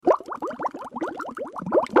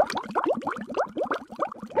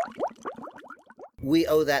We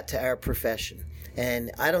owe that to our profession.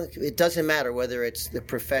 And it doesn't matter whether it's the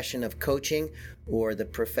profession of coaching or the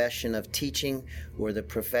profession of teaching or the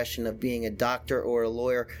profession of being a doctor or a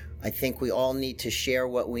lawyer. I think we all need to share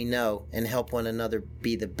what we know and help one another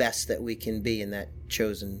be the best that we can be in that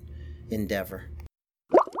chosen endeavor.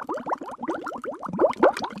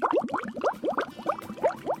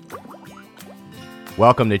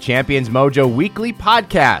 Welcome to Champions Mojo Weekly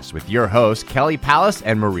Podcast with your hosts, Kelly Palace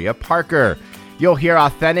and Maria Parker. You'll hear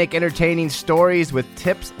authentic, entertaining stories with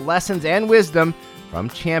tips, lessons, and wisdom from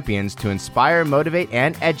champions to inspire, motivate,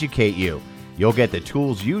 and educate you. You'll get the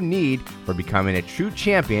tools you need for becoming a true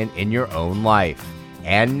champion in your own life.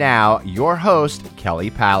 And now, your host, Kelly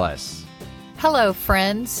Palace. Hello,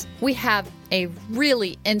 friends. We have a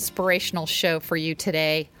really inspirational show for you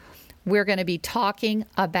today. We're going to be talking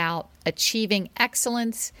about achieving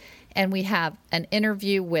excellence, and we have an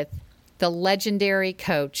interview with the legendary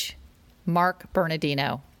coach, Mark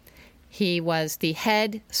Bernardino. He was the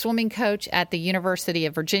head swimming coach at the University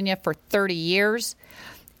of Virginia for 30 years,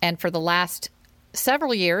 and for the last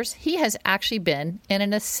several years, he has actually been in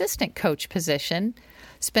an assistant coach position,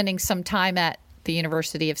 spending some time at the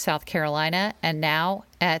University of South Carolina and now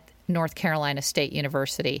at North Carolina State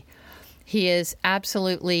University. He is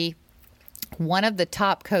absolutely one of the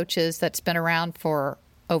top coaches that's been around for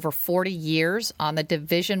over 40 years on the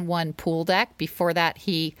Division I pool deck. Before that,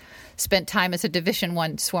 he spent time as a Division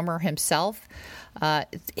I swimmer himself.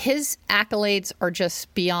 His accolades are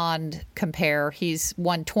just beyond compare. He's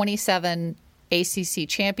won 27 ACC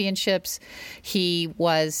championships. He's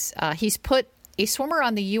put a swimmer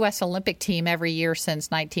on the U.S. Olympic team every year since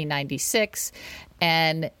 1996,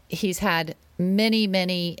 and he's had many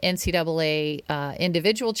NCAA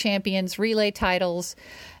individual champions, relay titles,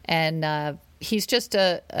 and he's just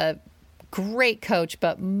a great coach,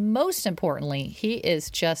 but most importantly, he is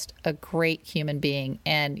just a great human being,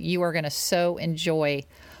 and you are going to so enjoy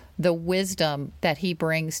the wisdom that he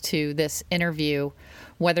brings to this interview,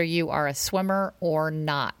 whether you are a swimmer or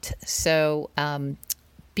not. So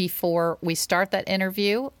before we start that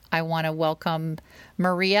interview, I want to welcome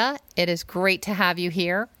Maria. It is great to have you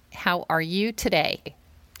here. How are you today?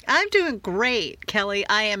 I'm doing great, Kelly.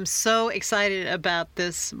 I am so excited about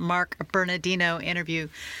this Mark Bernardino interview.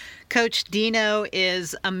 Coach Dino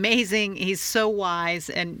is amazing. He's so wise,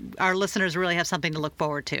 and our listeners really have something to look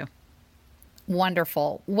forward to.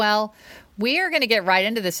 Wonderful. Well, we are going to get right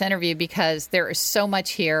into this interview because there is so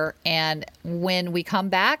much here. And when we come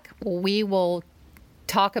back, we will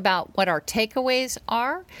talk about what our takeaways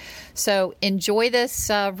are. So enjoy this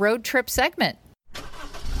road trip segment.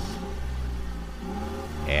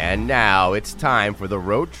 And now it's time for the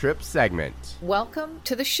road trip segment. Welcome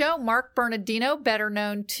to the show, Mark Bernardino, better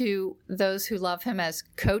known to those who love him as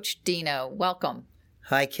Coach Dino. Welcome.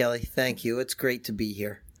 Hi, Kelly. Thank you. It's great to be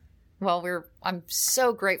here. Well, I'm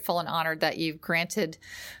so grateful and honored that you've granted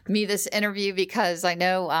me this interview because I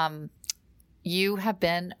know you have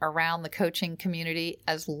been around the coaching community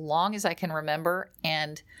as long as I can remember.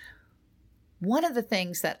 And one of the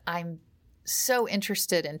things that I'm so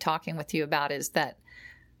interested in talking with you about is that,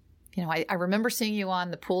 you know, I remember seeing you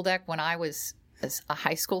on the pool deck when I was a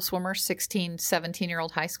high school swimmer, 16,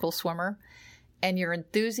 17-year-old high school swimmer. And your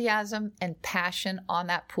enthusiasm and passion on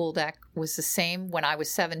that pool deck was the same when I was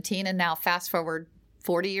 17. And now fast forward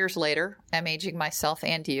 40 years later, I'm aging myself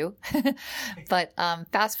and you. But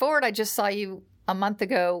fast forward, I just saw you a month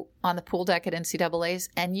ago on the pool deck at NCAA's,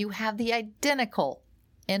 and you have the identical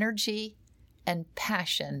energy and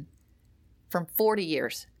passion from 40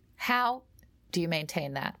 years. How do you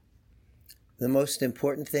maintain that? The most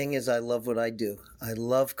important thing is I love what I do. I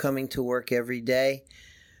love coming to work every day.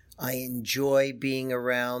 I enjoy being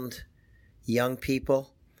around young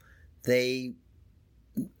people. They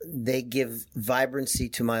give vibrancy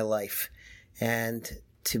to my life. And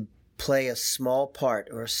to play a small part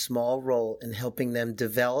or a small role in helping them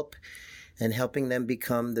develop and helping them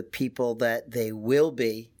become the people that they will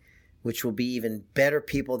be, which will be even better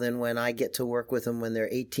people than when I get to work with them when they're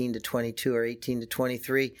 18 to 22 or 18 to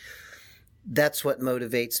 23. That's what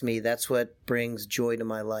motivates me. That's what brings joy to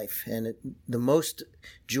my life. And the most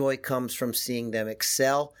joy comes from seeing them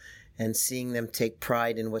excel and seeing them take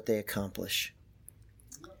pride in what they accomplish.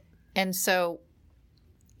 And so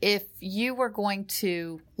if you were going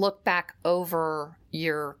to look back over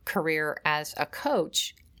your career as a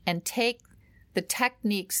coach and take the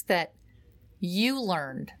techniques that you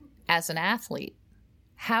learned as an athlete,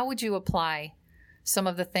 how would you apply some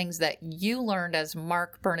of the things that you learned as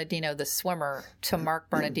Mark Bernardino, the swimmer, to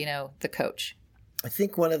Mark Bernardino, the coach? I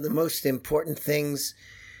think one of the most important things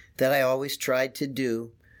that I always tried to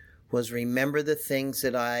do was remember the things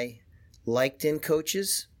that I liked in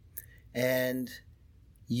coaches and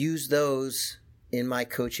use those in my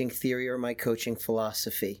coaching theory or my coaching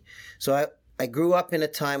philosophy. So I grew up in a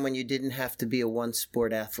time when you didn't have to be a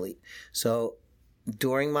one-sport athlete. So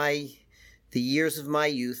during the years of my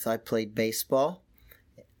youth, I played baseball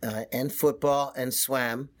and football and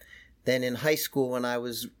swam. Then in high school, when I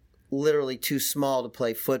was literally too small to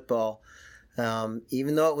play football,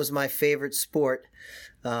 even though it was my favorite sport,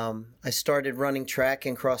 I started running track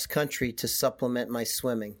and cross country to supplement my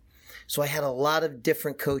swimming. So I had a lot of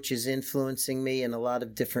different coaches influencing me in a lot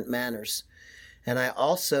of different manners. And I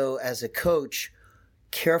also, as a coach,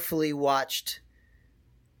 carefully watched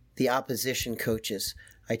the opposition coaches.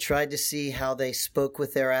 I tried to see how they spoke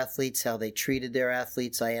with their athletes, how they treated their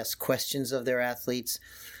athletes. I asked questions of their athletes.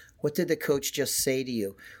 What did the coach just say to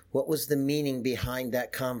you? What was the meaning behind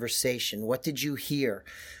that conversation? What did you hear?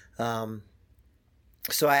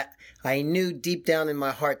 So I knew deep down in my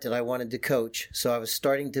heart that I wanted to coach. So I was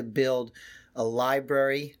starting to build a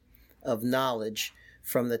library of knowledge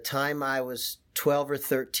from the time I was 12 or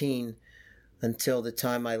 13 until the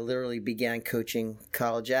time I literally began coaching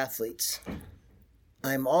college athletes.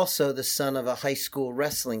 I'm also the son of a high school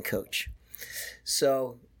wrestling coach.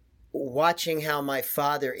 So watching how my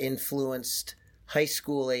father influenced high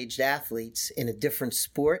school aged athletes in a different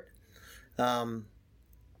sport,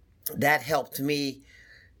 that helped me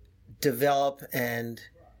develop and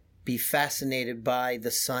be fascinated by the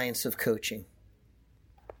science of coaching.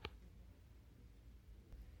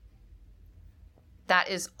 That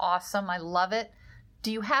is awesome. I love it.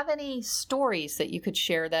 Do you have any stories that you could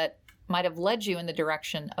share that might have led you in the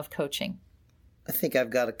direction of coaching? I think I've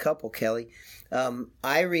got a couple, Kelly.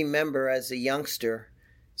 I remember as a youngster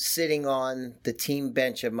sitting on the team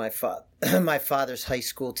bench of my father's high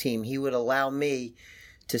school team. He would allow me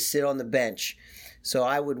to sit on the bench. So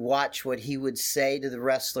I would watch what he would say to the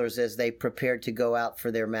wrestlers as they prepared to go out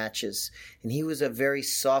for their matches. And he was a very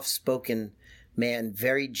soft-spoken man,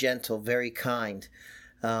 very gentle, very kind.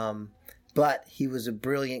 But he was a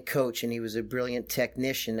brilliant coach and he was a brilliant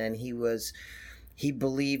technician, and he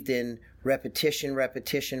believed in repetition,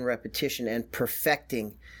 and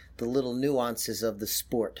perfecting the little nuances of the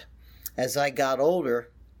sport. As I got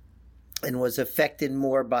older and was affected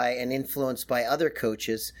more by and influenced by other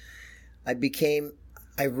coaches, I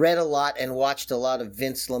read a lot and watched a lot of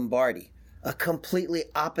Vince Lombardi, a completely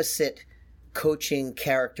opposite coaching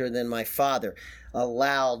character than my father, a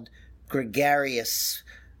loud, gregarious,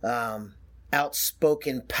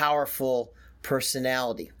 outspoken, powerful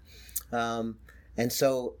personality. And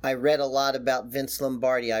so I read a lot about Vince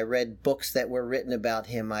Lombardi. I read books that were written about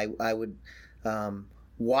him. I would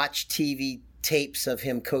watch TV tapes of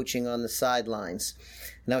him coaching on the sidelines.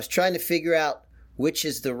 And I was trying to figure out which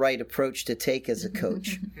is the right approach to take as a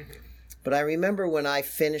coach. But I remember when I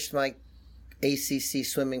finished my ACC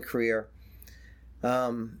swimming career,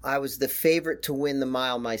 I was the favorite to win the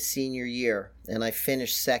mile my senior year, and I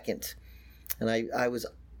finished second. And I was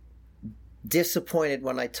disappointed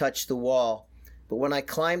when I touched the wall. But when I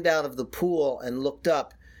climbed out of the pool and looked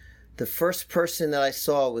up, the first person that I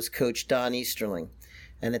saw was Coach Don Easterling.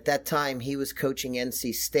 And at that time, he was coaching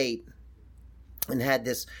NC State and had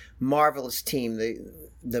this marvelous team,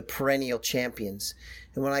 the perennial champions.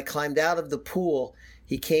 And when I climbed out of the pool,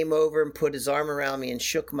 he came over and put his arm around me and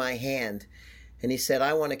shook my hand. And he said,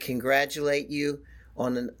 "I want to congratulate you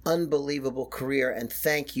on an unbelievable career and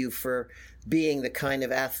thank you for being the kind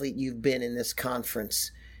of athlete you've been in this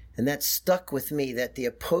conference." And that stuck with me, that the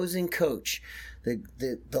opposing coach,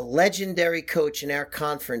 the legendary coach in our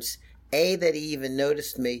conference, A, that he even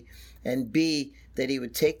noticed me, and B, that he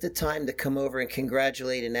would take the time to come over and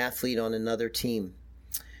congratulate an athlete on another team.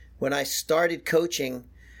 When I started coaching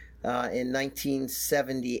in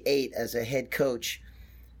 1978 as a head coach,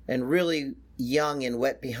 and really young and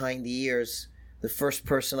wet behind the ears, the first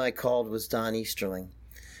person I called was Don Easterling.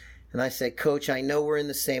 And I said, "Coach, I know we're in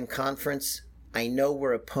the same conference. I know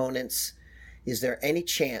we're opponents. Is there any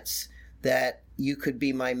chance that you could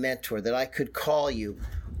be my mentor, that I could call you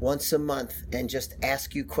once a month and just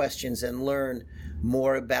ask you questions and learn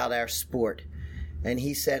more about our sport?" And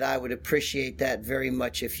he said, "I would appreciate that very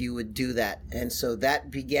much if you would do that." And so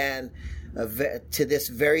that began, to this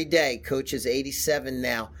very day. Coach is 87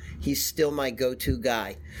 now. He's still my go-to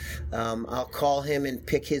guy. I'll call him and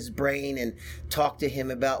pick his brain and talk to him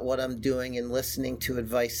about what I'm doing and listening to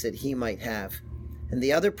advice that he might have. And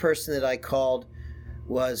the other person that I called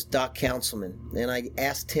was Doc Councilman. And I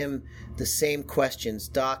asked him the same questions.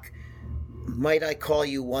 "Doc, might I call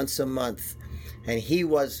you once a month?" And he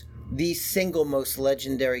was the single most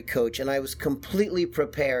legendary coach. And I was completely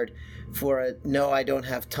prepared for a "no, I don't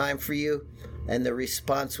have time for you," And the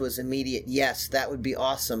response was immediate. Yes, that would be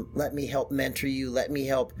awesome. Let me help mentor you. Let me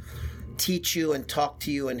help teach you and talk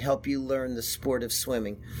to you and help you learn the sport of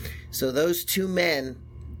swimming. So those two men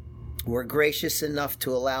were gracious enough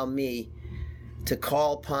to allow me to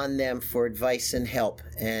call upon them for advice and help.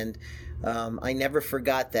 And I never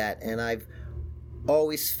forgot that. And I've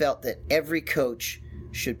always felt that every coach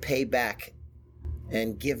should pay back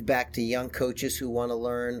and give back to young coaches who want to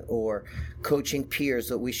learn, or coaching peers,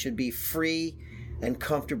 that we should be free and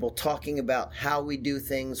comfortable talking about how we do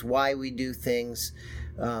things, why we do things,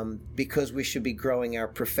 because we should be growing our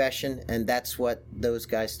profession. And that's what those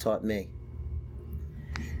guys taught me.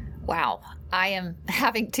 Wow. I am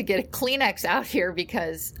having to get a Kleenex out here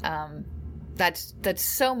because that's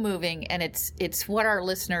so moving, and it's what our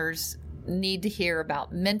listeners need to hear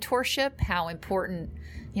about mentorship, how important,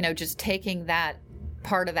 just taking that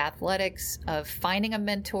part of athletics, of finding a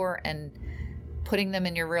mentor and putting them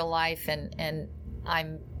in your real life. And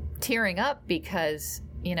I'm tearing up because,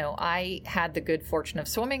 I had the good fortune of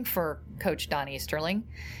swimming for Coach Don Easterling,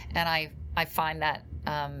 and I find that,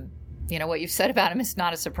 what you've said about him is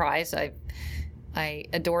not a surprise. I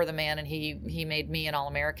adore the man, and he made me an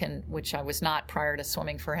All-American, which I was not prior to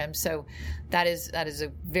swimming for him. So that is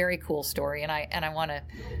a very cool story. And I want to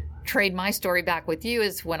trade my story back with you.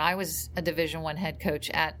 Is when I was a Division I head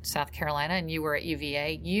coach at South Carolina and you were at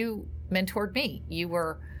UVA, you mentored me. You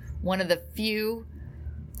were one of the few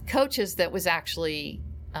coaches that was actually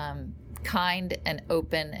kind and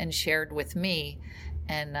open and shared with me.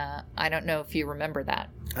 And I don't know if you remember that.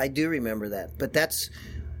 I do remember that, but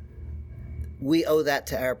we owe that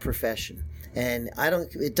to our profession. And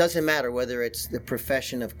it doesn't matter whether it's the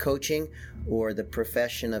profession of coaching or the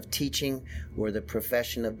profession of teaching or the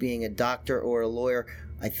profession of being a doctor or a lawyer.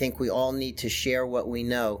 I think we all need to share what we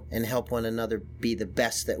know and help one another be the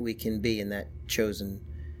best that we can be in that chosen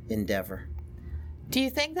endeavor. Do you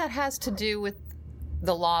think that has to do with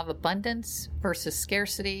the law of abundance versus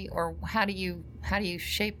scarcity, or how do you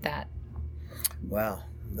shape that? Wow,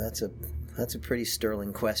 that's a pretty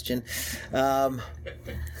sterling question. I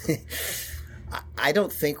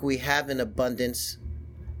don't think we have an abundance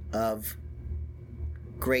of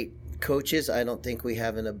great coaches. I don't think we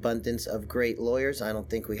have an abundance of great lawyers. I don't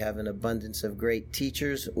think we have an abundance of great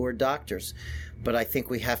teachers or doctors. But I think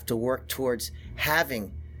we have to work towards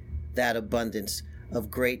having that abundance of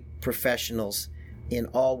great professionals in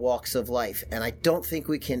all walks of life. And I don't think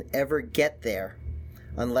we can ever get there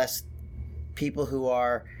unless people who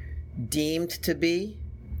are deemed to be,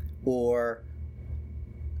 or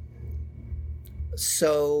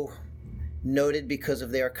so noted because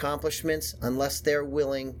of their accomplishments, unless they're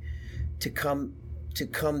willing to come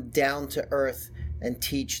down to earth and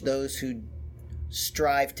teach those who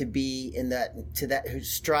strive to be who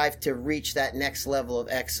strive to reach that next level of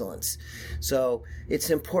excellence. So it's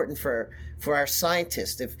important for our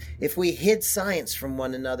scientists. If we hid science from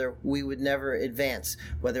one another, we would never advance.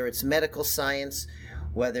 Whether it's medical science,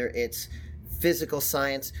 whether it's physical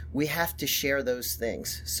science, we have to share those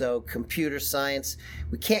things. So computer science,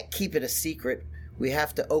 we can't keep it a secret. We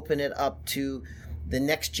have to open it up to the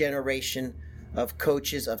next generation of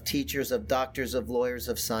coaches, of teachers, of doctors, of lawyers,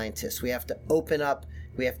 of scientists. We have to open up,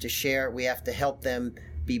 we have to share, we have to help them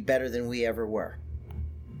be better than we ever were.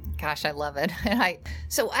 Gosh, I love it. And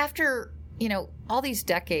so after, all these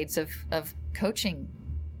decades of coaching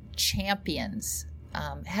champions,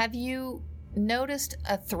 have you noticed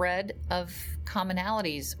a thread of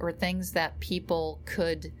commonalities or things that people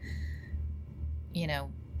could,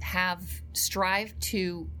 strive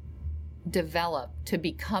to develop to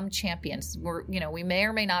become champions? We may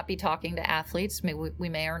or may not be talking to athletes. We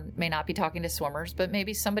may or may not be talking to swimmers, but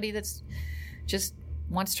maybe somebody that's just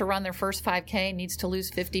wants to run their first 5K, needs to lose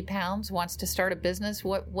 50 pounds, wants to start a business.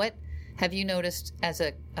 What have you noticed as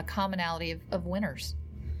a commonality of winners?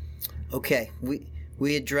 Okay,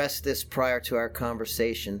 we addressed this prior to our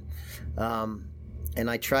conversation, and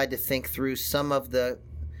I tried to think through some of the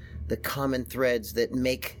common threads that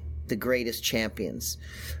make the greatest champions.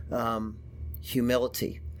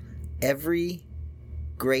 Humility. Every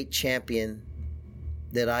great champion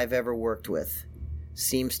that I've ever worked with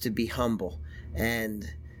seems to be humble, and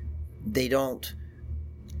they don't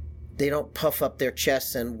puff up their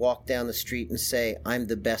chests and walk down the street and say, I'm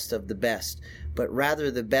the best of the best, but rather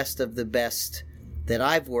the best of the best that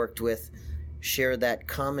I've worked with share that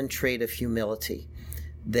common trait of humility.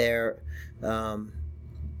 They're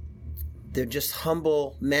just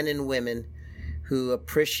humble men and women who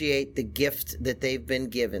appreciate the gift that they've been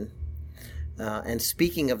given. And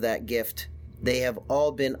speaking of that gift, they have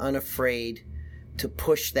all been unafraid to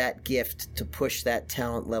push that gift, to push that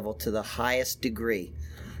talent level to the highest degree.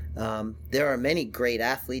 There are many great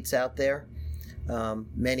athletes out there,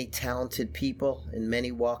 many talented people in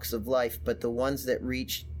many walks of life, but the ones that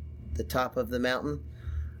reach the top of the mountain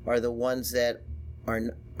are the ones that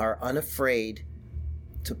are unafraid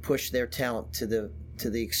to push their talent to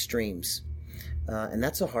the extremes. And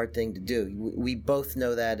that's a hard thing to do. We both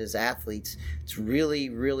know that as athletes. It's really,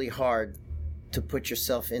 really hard to put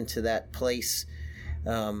yourself into that place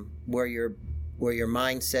where your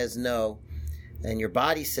mind says no and your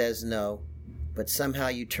body says no, but somehow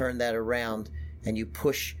you turn that around and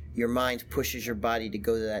your mind pushes your body to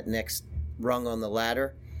go to that next rung on the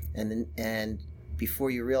ladder, and before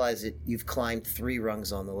you realize it, you've climbed 3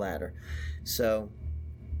 rungs on the ladder. So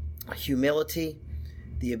humility,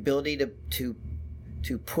 the ability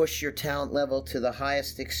to push your talent level to the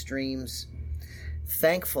highest extremes,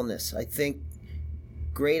 thankfulness. I think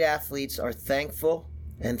great athletes are thankful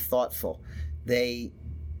and thoughtful. They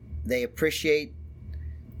appreciate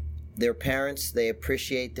their parents, they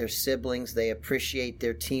appreciate their siblings, they appreciate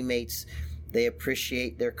their teammates, they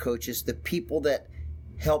appreciate their coaches, the people that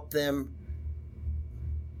help them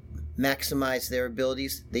maximize their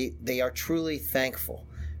abilities. They are truly thankful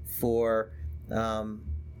for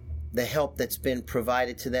the help that's been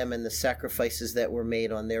provided to them and the sacrifices that were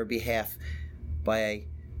made on their behalf by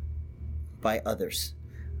others.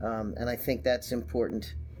 And I think that's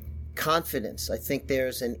important. Confidence. I think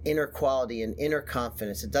there's an inner quality, an inner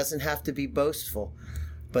confidence. It doesn't have to be boastful,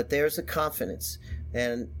 but there's a confidence.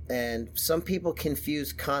 And some people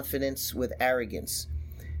confuse confidence with arrogance.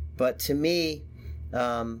 But to me,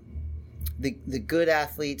 the good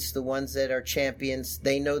athletes, the ones that are champions,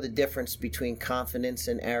 they know the difference between confidence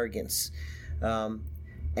and arrogance.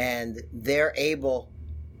 And they're able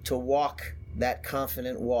to walk that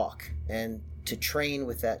confident walk and to train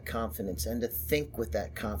with that confidence and to think with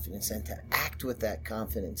that confidence and to act with that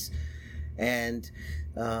confidence. And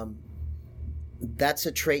that's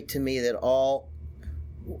a trait to me that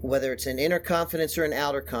whether it's an inner confidence or an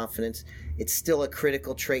outer confidence, it's still a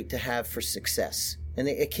critical trait to have for success. And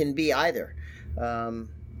it can be either.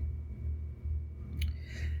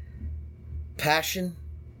 Passion,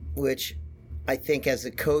 which I think as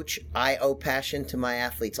a coach, I owe passion to my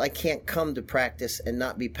athletes. I can't come to practice and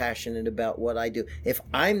not be passionate about what I do. If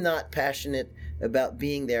I'm not passionate about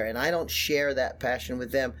being there and I don't share that passion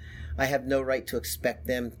with them, I have no right to expect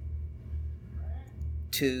them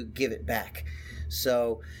to give it back.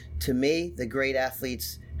 So to me, the great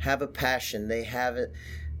athletes have a passion. They have it.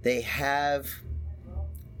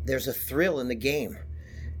 There's a thrill in the game,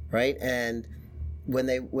 right? And when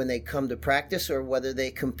they come to practice or whether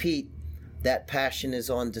they compete, that passion is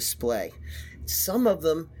on display. Some of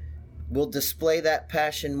them will display that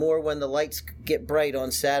passion more when the lights get bright on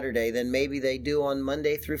Saturday than maybe they do on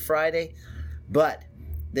Monday through Friday. But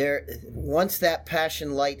once that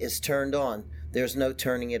passion light is turned on, there's no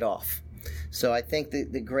turning it off. So I think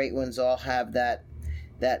the great ones all have that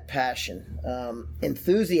passion.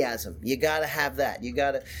 Enthusiasm, you got to have that. You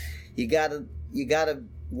got to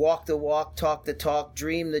walk the walk, talk the talk,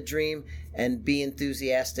 dream the dream, and be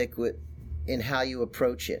enthusiastic in how you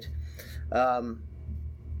approach it. And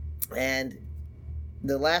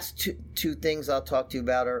the last two things I'll talk to you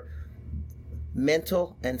about are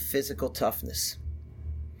mental and physical toughness.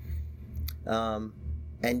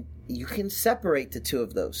 And you can separate the two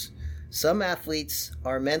of those. Some athletes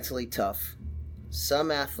are mentally tough.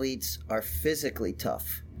 Some athletes are physically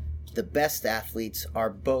tough. The best athletes are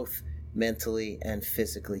both mentally and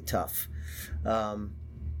physically tough. And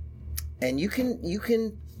you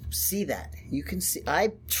can see that.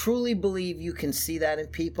 I truly believe you can see that in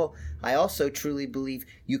people. I also truly believe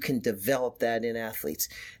you can develop that in athletes.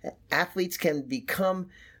 Athletes can become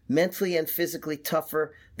mentally and physically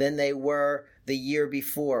tougher than they were the year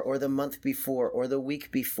before or the month before or the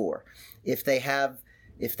week before if they have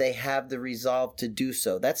the resolve to do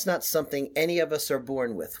so. That's not something any of us are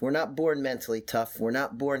born with. We're not born mentally tough. We're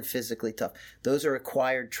not born physically tough. Those are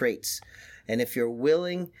acquired traits. And if you're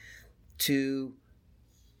willing to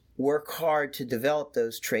work hard to develop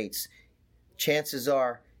those traits, chances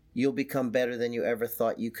are you'll become better than you ever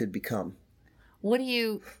thought you could become.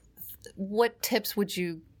 What tips would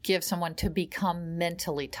you give someone to become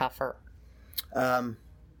mentally tougher?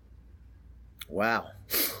 Wow.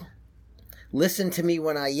 Listen to me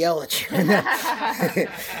when I yell at you.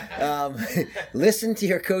 Listen to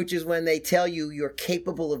your coaches when they tell you you're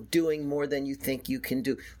capable of doing more than you think you can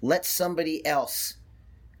do. Let somebody else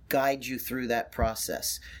guide you through that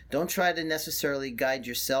process. Don't try to necessarily guide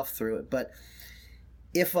yourself through it, but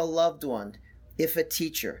if a loved one, if a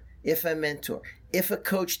teacher, if a mentor, if a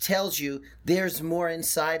coach tells you there's more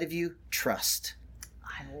inside of you, trust.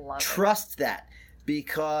 I love it. Trust that.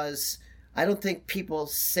 because I don't think people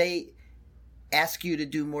ask you to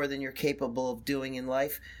do more than you're capable of doing in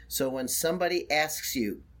life. So when somebody asks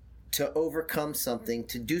you to overcome something,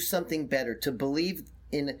 to do something better, to believe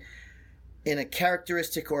in a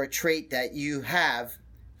characteristic or a trait that you have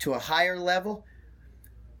to a higher level,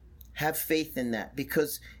 have faith in that,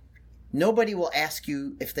 because nobody will ask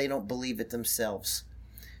you if they don't believe it themselves.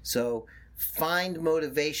 So find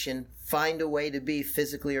motivation, find a way to be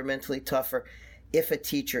physically or mentally tougher. If a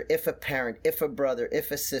teacher, if a parent, if a brother,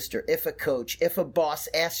 if a sister, if a coach, if a boss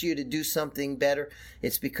asks you to do something better,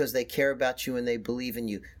 it's because they care about you and they believe in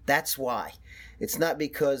you. That's why. It's not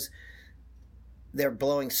because they're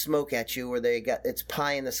blowing smoke at you or it's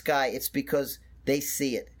pie in the sky. It's because they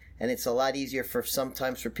see it. And it's a lot easier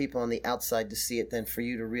sometimes for people on the outside to see it than for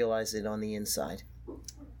you to realize it on the inside.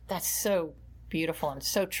 That's so beautiful and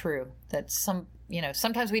so true. That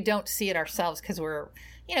sometimes we don't see it ourselves because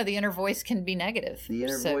the inner voice can be negative. The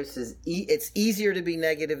inner voice it's easier to be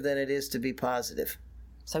negative than it is to be positive.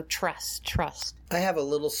 So trust. I have a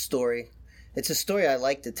little story. It's a story I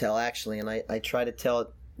like to tell, actually, and I try to tell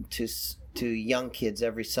it to young kids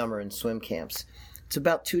every summer in swim camps. It's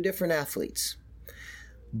about two different athletes,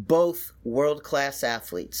 both world-class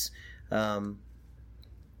athletes. One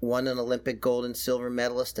an Olympic gold and silver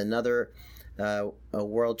medalist, another a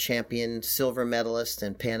world champion, silver medalist,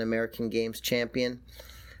 and Pan American Games champion.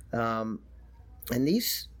 And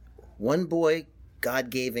one boy, God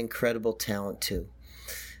gave incredible talent to.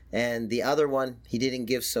 And the other one, he didn't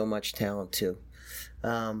give so much talent to.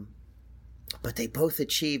 But they both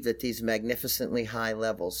achieved at these magnificently high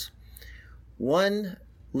levels. One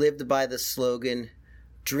lived by the slogan,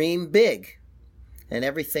 dream big. And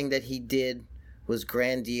everything that he did was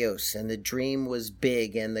grandiose. And the dream was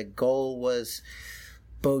big. And the goal was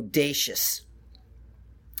bodacious.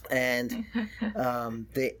 And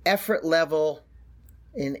the effort level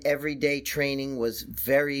in everyday training was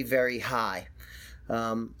very, very high.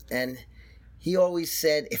 And he always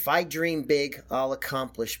said, if I dream big, I'll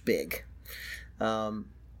accomplish big. And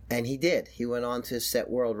he did. He went on to set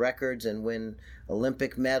world records and win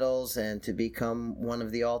Olympic medals and to become one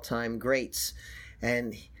of the all-time greats.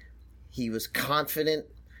 And he was confident.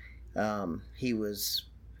 He was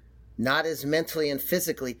not as mentally and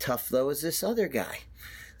physically tough, though, as this other guy.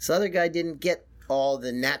 This other guy didn't get all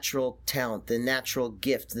the natural talent, the natural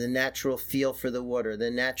gift, the natural feel for the water, the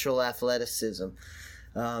natural athleticism.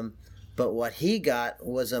 But what he got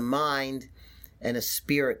was a mind and a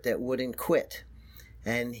spirit that wouldn't quit.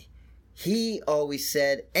 And he always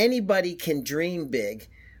said, anybody can dream big.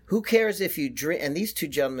 Who cares if you dream? And these two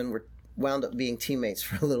gentlemen wound up being teammates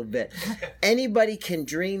for a little bit. Anybody can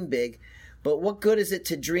dream big, but what good is it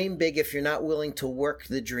to dream big if you're not willing to work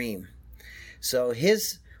the dream? So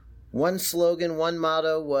his one slogan, one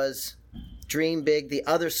motto was dream big. The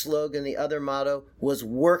other slogan, the other motto was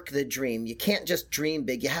work the dream. You can't just dream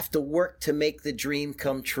big. You have to work to make the dream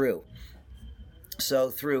come true. So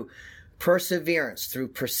through perseverance, through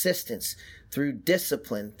persistence, through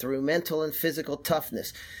discipline, through mental and physical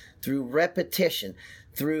toughness, through repetition,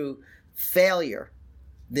 through failure,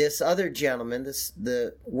 this other gentleman,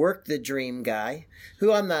 the work the dream guy,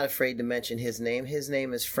 who I'm not afraid to mention his name. His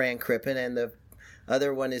name is Fran Crippen, and the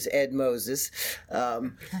other one is Ed Moses.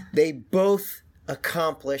 They both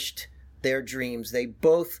accomplished their dreams. They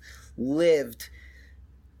both lived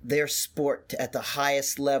their sport at the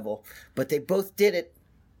highest level, but they both did it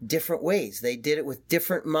different ways. They did it with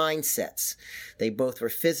different mindsets. They both were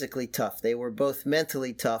physically tough. They were both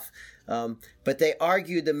mentally tough. But they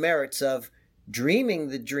argued the merits of dreaming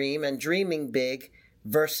the dream and dreaming big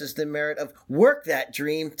versus the merit of work that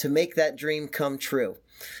dream to make that dream come true.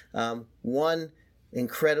 One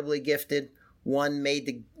incredibly gifted, one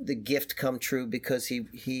made the gift come true because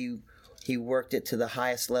he worked it to the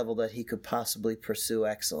highest level that he could possibly pursue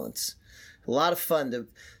excellence. A lot of fun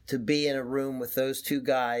to be in a room with those two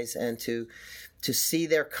guys and to see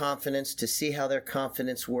their confidence, to see how their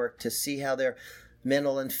confidence worked, to see how their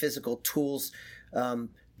mental and physical tools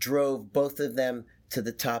drove both of them to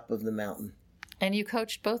the top of the mountain. And you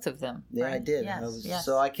coached both of them. Yeah, right? I did. Yes.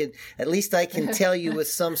 So I can tell you with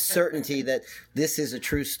some certainty that this is a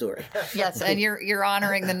true story. Yes, and you're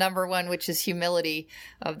honoring the number one, which is humility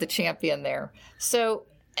of the champion there. So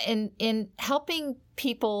in helping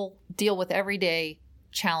people deal with everyday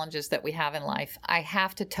challenges that we have in life, I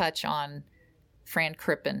have to touch on Fran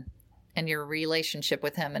Crippen and your relationship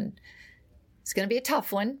with him. And it's going to be a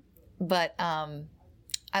tough one, but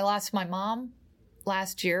I lost my mom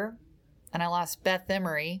last year, and I lost Beth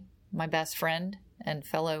Emery, my best friend and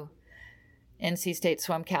fellow NC State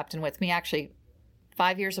swim captain with me, actually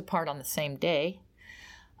 5 years apart on the same day.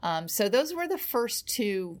 So those were the first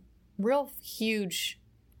two real huge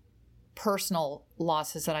personal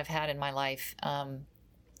losses that I've had in my life.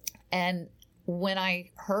 And when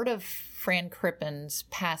I heard of Fran Crippen's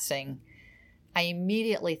passing, I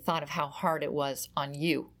immediately thought of how hard it was on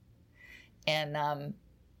you. And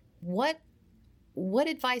what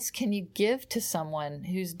advice can you give to someone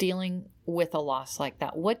who's dealing with a loss like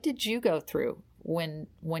that? What did you go through when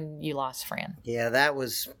you lost Fran? Yeah, that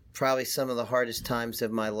was probably some of the hardest times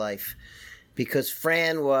of my life, because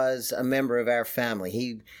Fran was a member of our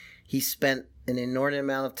family. He spent an inordinate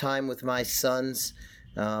amount of time with my sons.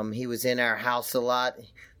 He was in our house a lot.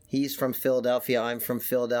 He's from Philadelphia. I'm from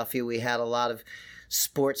Philadelphia. We had a lot of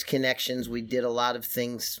sports connections. We did a lot of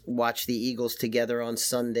things, watched the Eagles together on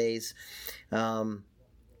Sundays.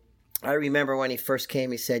 I remember when he first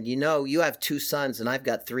came, he said, you have 2 sons and I've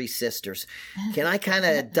got 3 sisters. Can I kind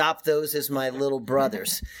of adopt those as my little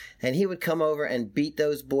brothers? And he would come over and beat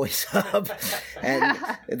those boys up. And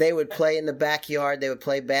they would play in the backyard. They would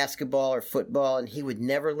play basketball or football, and he would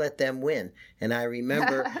never let them win. And I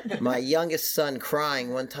remember my youngest son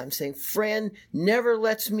crying one time saying, Fran never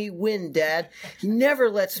lets me win, Dad. He never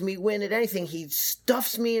lets me win at anything. He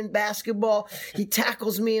stuffs me in basketball. He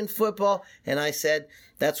tackles me in football. And I said,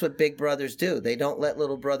 that's what big brothers do. They don't let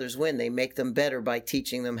little brothers win. They make them better by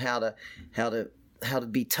teaching them how to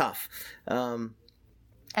be tough.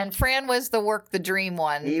 And Fran was the work the dream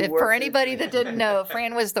one. For anybody that didn't know,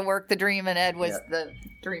 Fran was the work the dream, and Ed was the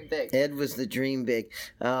dream big. Ed was the dream big.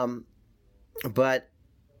 But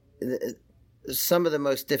some of the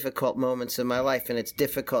most difficult moments in my life, and it's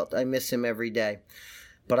difficult. I miss him every day.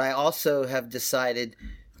 But I also have decided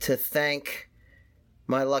to thank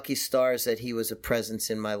my lucky stars that he was a presence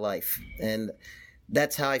in my life. And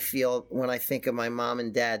that's how I feel when I think of my mom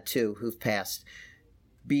and dad, too, who've passed.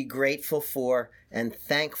 Be grateful for and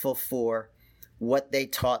thankful for what they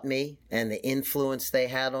taught me and the influence they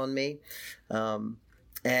had on me,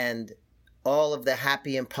 and all of the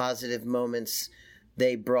happy and positive moments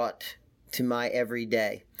they brought to my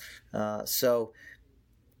everyday.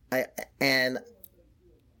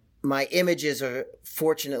 My images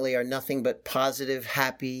fortunately are nothing but positive,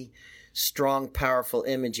 happy, strong, powerful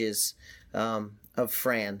images of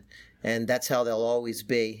Fran, and that's how they'll always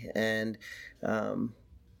be. And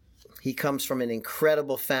he comes from an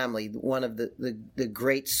incredible family, one of the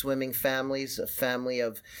great swimming families, a family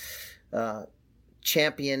of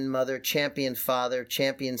champion mother, champion father,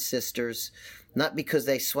 champion sisters, not because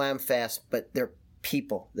they swam fast, but their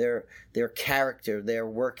people, their character, their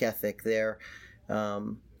work ethic, their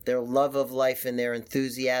love of life and their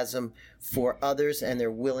enthusiasm for others and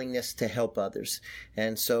their willingness to help others.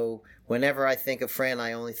 And so whenever I think of Fran,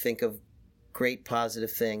 I only think of great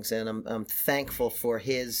positive things, and I'm thankful for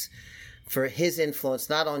his influence,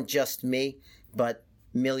 not on just me, but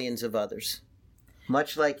millions of others.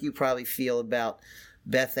 Much like you probably feel about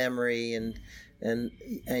Beth Emery and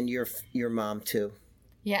your mom too.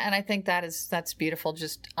 Yeah, and I think that's beautiful,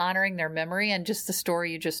 just honoring their memory, and just the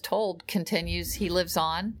story you just told continues. He lives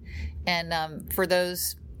on. And for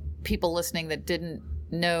those people listening that didn't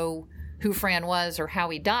know who Fran was or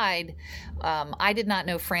how he died, I did not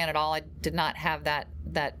know Fran at all. I did not have that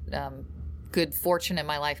good fortune in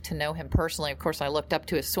my life to know him personally. Of course, I looked up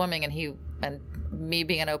to his swimming, and me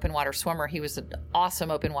being an open water swimmer, he was an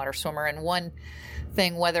awesome open water swimmer. And one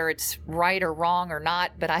thing, whether it's right or wrong or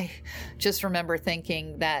not, but I just remember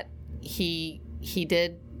thinking that he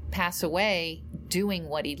did pass away doing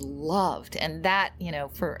what he loved. And that,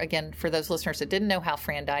 for those listeners that didn't know how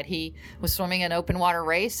Fran died, he was swimming an open water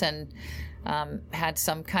race and had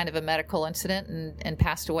some kind of a medical incident and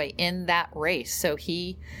passed away in that race. So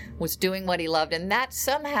he was doing what he loved. And that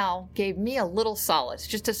somehow gave me a little solace,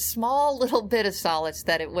 just a small little bit of solace,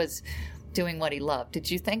 that it was doing what he loved. Did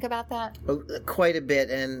you think about that? Oh, quite a bit.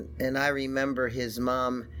 And I remember his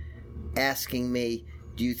mom asking me,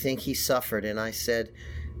 do you think he suffered? And I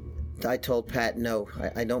told Pat, no,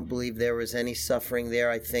 I don't believe there was any suffering there.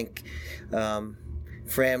 I think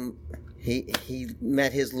Fran, he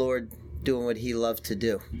met his Lord doing what he loved to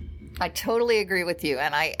do. I totally agree with you.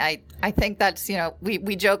 And I think that's,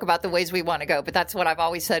 we joke about the ways we want to go, but that's what I've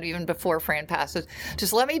always said even before Fran passes.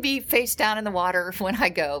 Just let me be face down in the water when I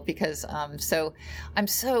go, because I'm so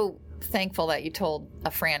thankful that you told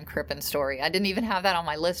a Fran Crippen story. I didn't even have that on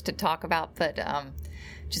my list to talk about, but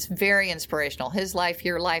just very inspirational. His life,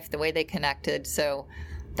 your life, the way they connected. So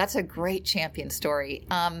that's a great champion story.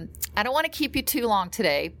 I don't want to keep you too long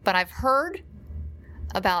today, but I've heard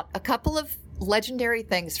about a couple of legendary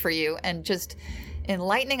things for you, and just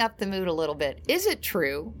enlightening up the mood a little bit. Is it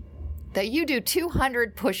true that you do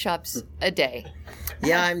 200 push-ups a day.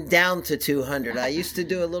 Yeah, I'm down to 200. I used to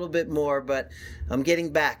do a little bit more, but I'm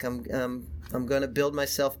getting back. I'm going to build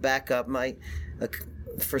myself back up.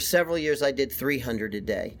 For several years, I did 300 a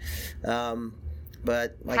day.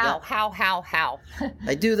 But How?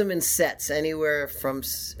 I do them in sets, anywhere from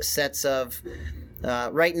sets of.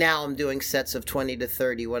 Right now, I'm doing sets of 20 to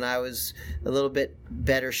 30. When I was a little bit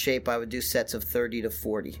better shape, I would do sets of 30 to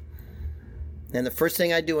 40. And the first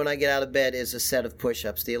thing I do when I get out of bed is a set of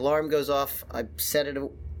push-ups. The alarm goes off. I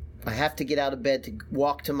have to get out of bed to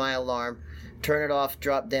walk to my alarm, turn it off,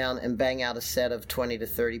 drop down, and bang out a set of 20 to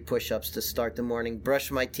 30 push-ups to start the morning.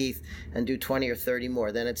 Brush my teeth and do 20 or 30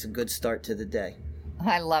 more. Then it's a good start to the day.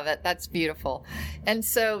 I love it. That's beautiful. And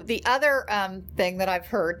so the other thing that I've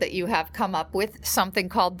heard that you have come up with, something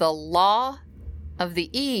called the law of the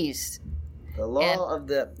E's. The law of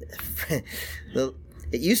the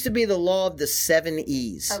it used to be the law of the 7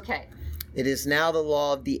 E's. Okay. It is now the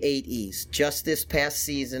law of the 8 E's. Just this past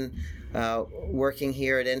season, working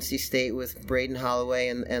here at NC State with Braden Holloway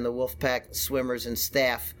and the Wolfpack swimmers and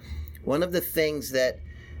staff, one of the things that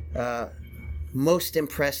most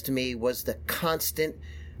impressed me was the constant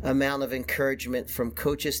amount of encouragement from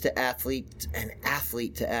coaches to athlete and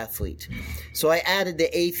athlete to athlete. So I added the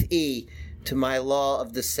 8th E to my law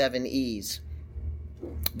of the 7 E's.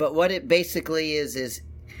 But what it basically is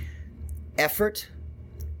effort,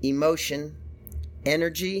 emotion,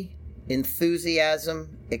 energy,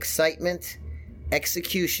 enthusiasm, excitement,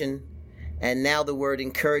 execution, and now the word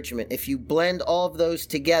encouragement. If you blend all of those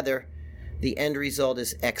together, the end result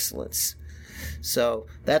is excellence. So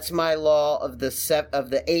that's my law of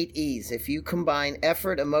the 8 E's. If you combine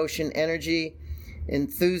effort, emotion, energy,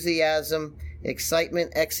 enthusiasm,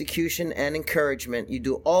 excitement, execution, and encouragement, you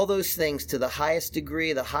do all those things to the highest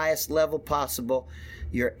degree, the highest level possible,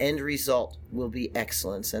 your end result will be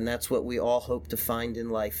excellence. And that's what we all hope to find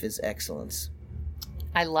in life, is excellence.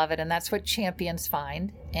 I love it. And that's what champions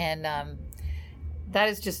find. And that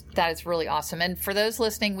is really awesome. And for those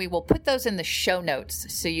listening, we will put those in the show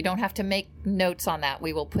notes, so you don't have to make notes on that.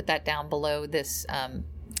 We will put that down below this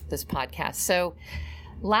podcast. So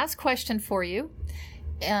last question for you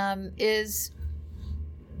is,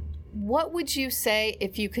 what would you say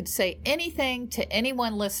if you could say anything to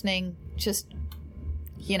anyone listening? Just,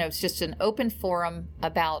 it's just an open forum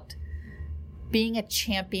about being a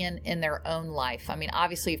champion in their own life. I mean,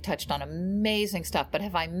 obviously you've touched on amazing stuff, but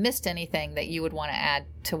have I missed anything that you would want to add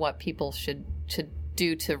to what people should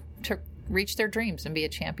do to reach their dreams and be a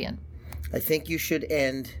champion? I think you should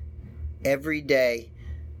end every day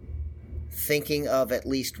thinking of at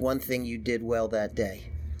least one thing you did well that day.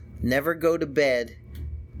 Never go to bed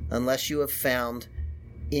unless you have found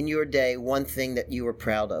in your day one thing that you were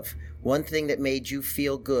proud of, one thing that made you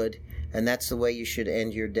feel good, and that's the way you should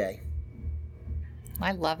end your day.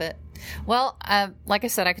 I love it. Well, like I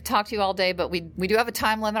said, I could talk to you all day, but we do have a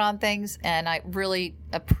time limit on things, and I really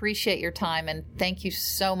appreciate your time, and thank you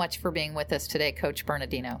so much for being with us today, Coach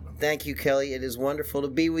Bernardino. Thank you, Kelly. It is wonderful to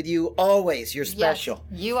be with you always. You're special.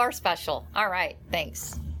 Yes, you are special. All right.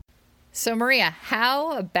 Thanks. So, Maria,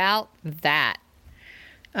 how about that?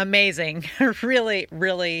 Amazing. Really,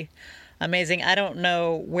 really amazing. I don't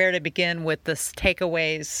know where to begin with the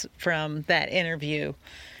takeaways from that interview.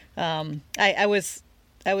 I was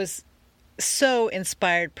so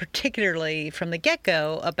inspired, particularly from the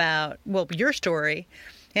get-go, about, your story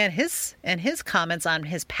and his comments on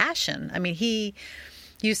his passion. I mean,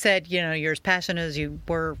 you said, you're as passionate as you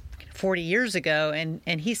were 40 years ago.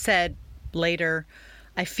 And he said later,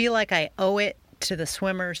 I feel like I owe it to the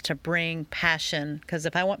swimmers to bring passion, because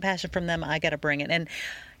if I want passion from them, I got to bring it. And,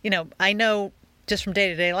 I know just from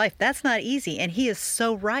day-to-day life, that's not easy. And he is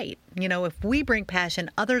so right. If we bring passion,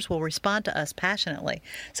 others will respond to us passionately.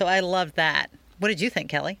 So I love that. What did you think,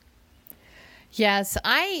 Kelly? Yes,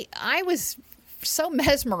 I was so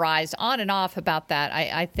mesmerized on and off about that.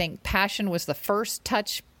 I think passion was the first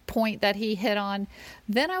touch point that he hit on.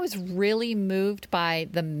 Then I was really moved by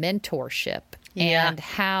the mentorship and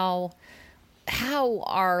how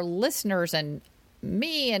our listeners and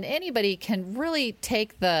me and anybody can really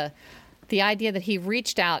take the idea that he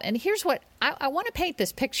reached out. And here's what I want to paint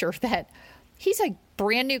this picture, that he's a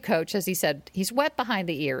brand new coach. As he said, he's wet behind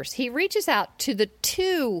the ears. He reaches out to the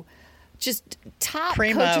two just top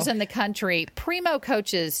coaches in the country, primo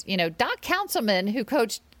coaches, Doc Councilman, who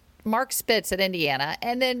coached Mark Spitz at Indiana,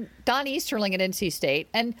 and then Don Easterling at NC State,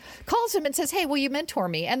 and calls him and says, hey, will you mentor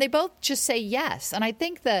me? And they both just say yes. And I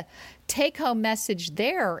think the take-home message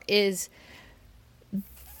there is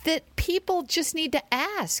that people just need to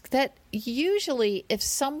ask, that usually if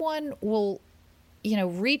someone will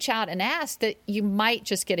reach out and ask, that you might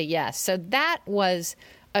just get a yes. So that was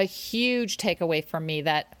a huge takeaway from me,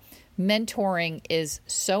 that mentoring is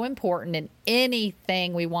so important in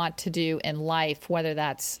anything we want to do in life, whether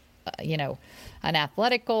that's, an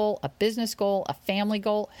athletic goal, a business goal, a family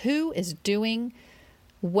goal. Who is doing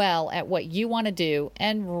well at what you want to do,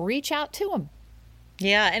 and reach out to them.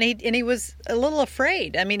 Yeah, and he was a little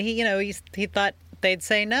afraid. I mean, he thought they'd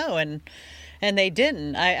say no, and they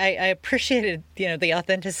didn't. I appreciated, the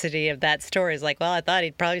authenticity of that story. It's like, well, I thought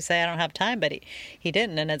he'd probably say I don't have time, but he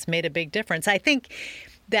didn't, and it's made a big difference. I think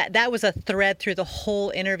that was a thread through the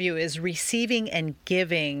whole interview, is receiving and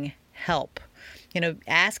giving help.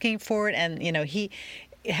 Asking for it, and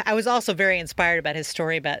I was also very inspired about his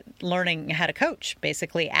story about learning how to coach,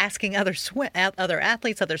 basically asking other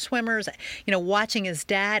athletes, other swimmers, watching his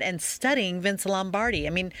dad and studying Vince Lombardi. I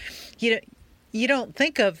mean, you don't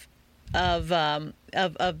think of the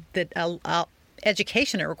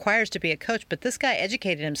education it requires to be a coach, but this guy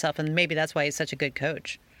educated himself, and maybe that's why he's such a good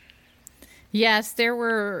coach. Yes, there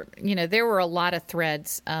were a lot of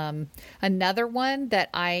threads. Another one that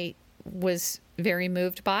I was very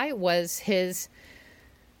moved by was his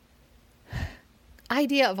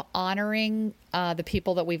idea of honoring the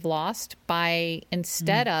people that we've lost by,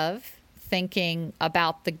 instead of thinking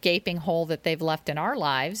about the gaping hole that they've left in our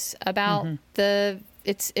lives, about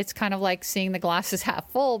it's kind of like seeing the glasses half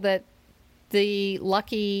full, that the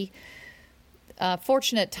lucky,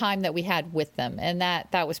 fortunate time that we had with them. And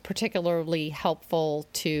that was particularly helpful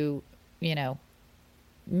to,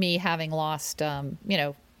 me having lost,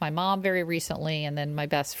 my mom very recently, and then my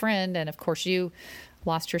best friend. And of course you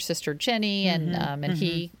lost your sister Jenny, and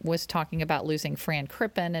he was talking about losing Fran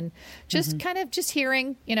Crippen, and just kind of just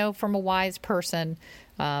hearing, from a wise person,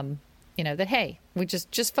 that, hey, we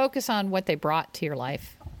just focus on what they brought to your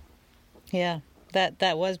life. Yeah,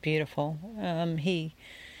 that was beautiful. He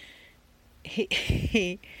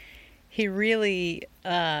really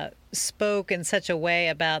spoke in such a way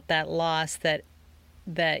about that loss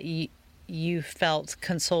that you felt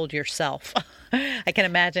consoled yourself. I can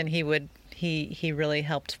imagine he really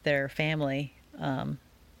helped their family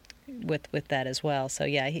with that as well. So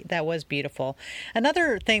yeah, that was beautiful.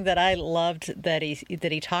 Another thing that I loved that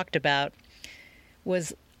he talked about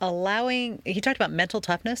was he talked about mental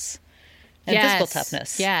toughness and physical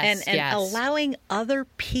toughness. Yes, and allowing other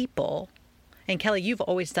people, and Kelly, you've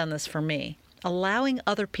always done this for me, allowing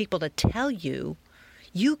other people to tell you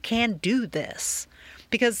can do this.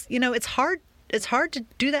 Because, it's hard to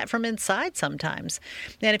do that from inside sometimes.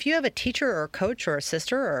 And if you have a teacher or a coach or a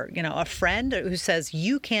sister or, a friend who says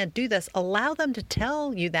you can't do this, allow them to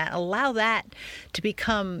tell you that. Allow that to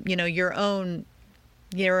become, your own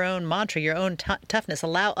mantra, your own toughness.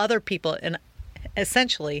 Allow other people, and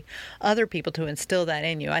essentially other people, to instill that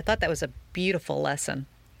in you. I thought that was a beautiful lesson.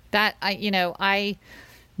 That, I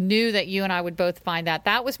knew that you and I would both find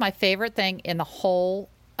that was my favorite thing in the whole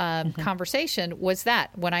conversation, was that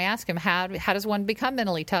when I asked him, how does one become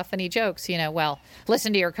mentally tough? And he jokes, well,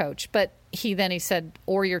 listen to your coach. But he said,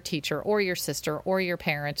 or your teacher, or your sister, or your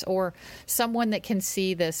parents, or someone that can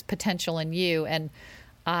see this potential in you. And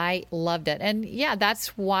I loved it. And yeah,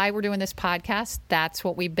 that's why we're doing this podcast. That's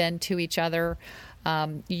what we've been to each other.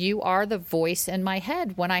 You are the voice in my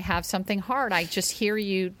head when I have something hard. I just hear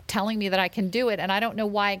you telling me that I can do it, and I don't know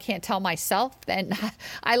why I can't tell myself. And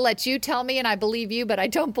I let you tell me, and I believe you, but I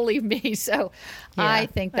don't believe me. So yeah, I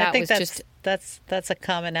think that's a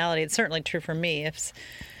commonality. It's certainly true for me. If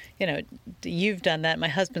you've done that, my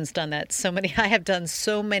husband's done that. I have done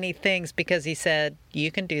so many things because he said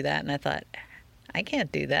you can do that, and I thought, I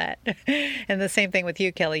can't do that. And the same thing with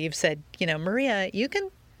you, Kelly. You've said, Maria, you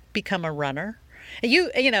can become a runner. And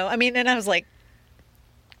I was like,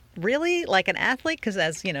 really? Like an athlete? Because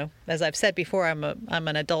as I've said before, I'm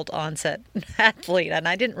an adult onset athlete, and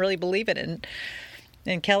I didn't really believe it.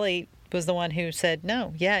 And Kelly was the one who said,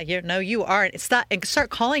 no, you aren't. Start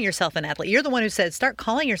calling yourself an athlete. You're the one who said, start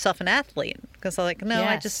calling yourself an athlete. Because I'm like, no, yes.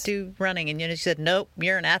 I just do running. And she said, nope,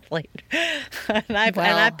 you're an athlete. and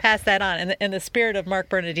I've passed that on. In the spirit of Mark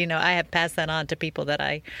Bernardino, I have passed that on to people that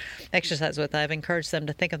I exercise with. I've encouraged them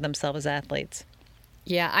to think of themselves as athletes.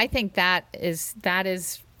 Yeah, I think that is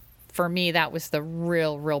for me, that was the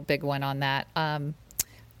real big one on that.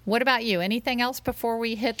 What about you? Anything else before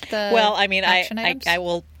we hit the action items?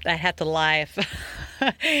 I had to lie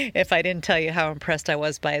if I didn't tell you how impressed I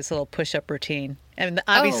was by his little push-up routine. And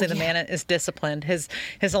obviously the man is disciplined. His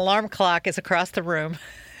alarm clock is across the room.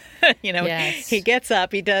 Yes. He gets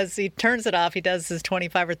up, he turns it off, he does his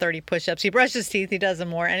 25 or 30 push-ups, he brushes teeth, he does them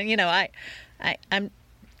more. And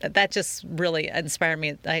that just really inspired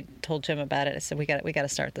me. I told Jim about it. I said, we got to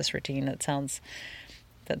start this routine. That sounds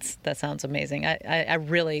amazing. I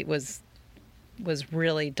really was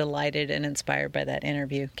really delighted and inspired by that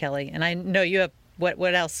interview, Kelly. And I know you have,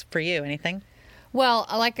 what else for you? Anything? Well,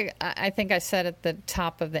 I think I said at the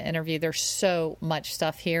top of the interview, there's so much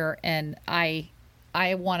stuff here, and I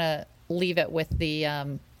want to leave it with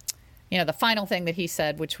the, the final thing that he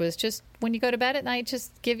said, which was just when you go to bed at night,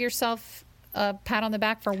 just give yourself a pat on the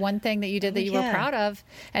back for one thing that you did that you were proud of,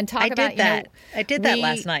 and talk about that. I did that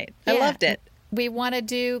last night. I loved it. We want to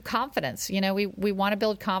do confidence. We want to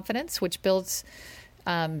build confidence, which builds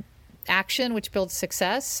action, which builds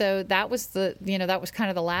success. So that was that was kind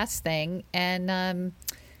of the last thing. And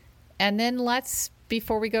then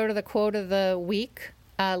before we go to the quote of the week,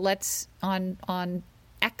 let's on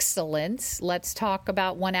excellence, let's talk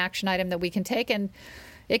about one action item that we can take, and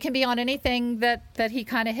it can be on anything that he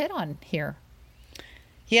kind of hit on here.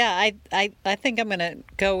 Yeah, I think I'm going to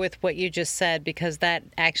go with what you just said, because that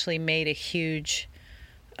actually made a huge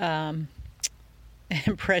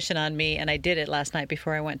impression on me, and I did it last night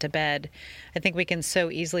before I went to bed. I think we can so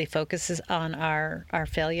easily focus on our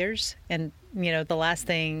failures, and the last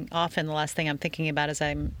thing I'm thinking about as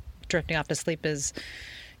I'm drifting off to sleep is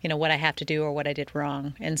what I have to do or what I did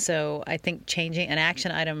wrong. And so I think changing an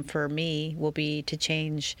action item for me will be to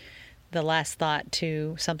change the last thought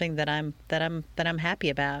to something that I'm happy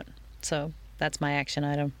about. So that's my action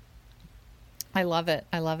item. I love it.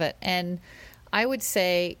 And I would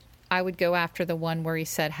say I would go after the one where he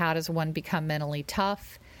said, how does one become mentally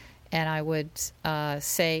tough? And I would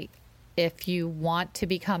say, if you want to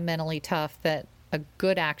become mentally tough, that a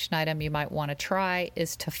good action item you might want to try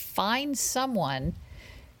is to find someone.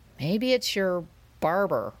 Maybe it's your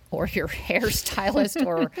barber or your hairstylist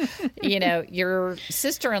or, your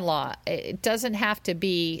sister-in-law. It doesn't have to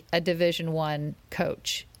be a Division I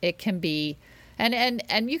coach. It can be,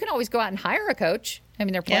 and you can always go out and hire a coach. I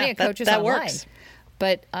mean, there are plenty of coaches that online. Works.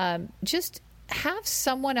 But just have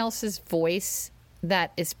someone else's voice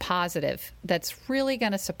that is positive, that's really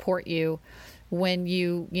going to support you when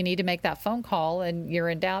you need to make that phone call and you're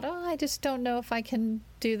in doubt. Oh, I just don't know if I can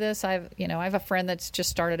do this. I have a friend that's just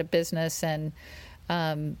started a business, and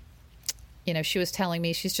she was telling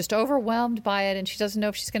me she's just overwhelmed by it, and she doesn't know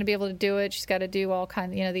if she's going to be able to do it. She's got to do all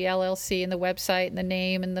kind, the LLC and the website and the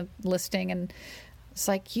name and the listing, and it's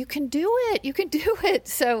like, you can do it. You can do it.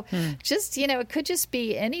 So just, it could just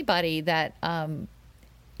be anybody that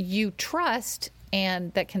you trust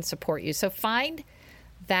and that can support you. So find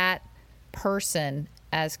that person,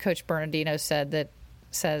 as Coach Bernardino said, that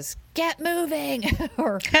says, get moving,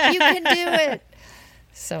 or you can do it.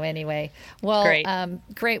 So anyway, well,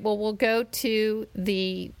 great. Well, we'll go to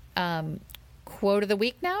the quote of the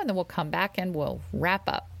week now, and then we'll come back and we'll wrap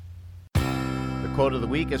up. The quote of the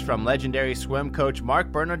week is from legendary swim coach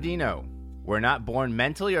Mark Bernardino. We're not born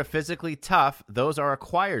mentally or physically tough. Those are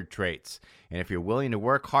acquired traits. And if you're willing to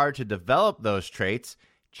work hard to develop those traits,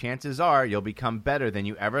 chances are you'll become better than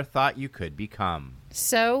you ever thought you could become.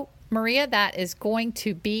 So, Maria, that is going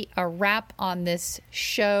to be a wrap on this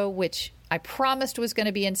show, which I promised was going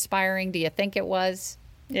to be inspiring. Do you think it was?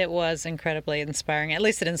 It was incredibly inspiring. At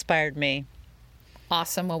least it inspired me.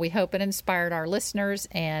 Awesome. Well, we hope it inspired our listeners,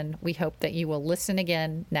 and we hope that you will listen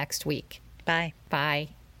again next week. Bye. Bye.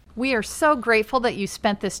 We are so grateful that you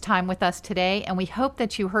spent this time with us today, and we hope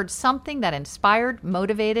that you heard something that inspired,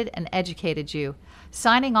 motivated, and educated you.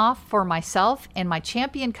 Signing off for myself and my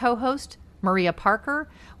champion co-host, Maria Parker,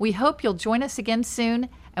 we hope you'll join us again soon,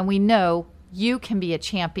 and we know you can be a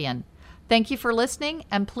champion. Thank you for listening,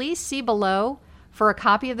 and please see below for a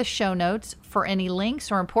copy of the show notes for any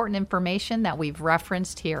links or important information that we've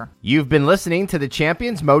referenced here. You've been listening to the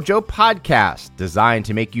Champions Mojo podcast, designed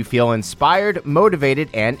to make you feel inspired, motivated,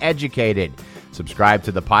 and educated. Subscribe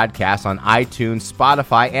to the podcast on iTunes,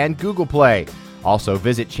 Spotify, and Google Play. Also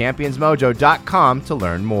visit championsmojo.com to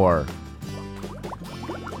learn more.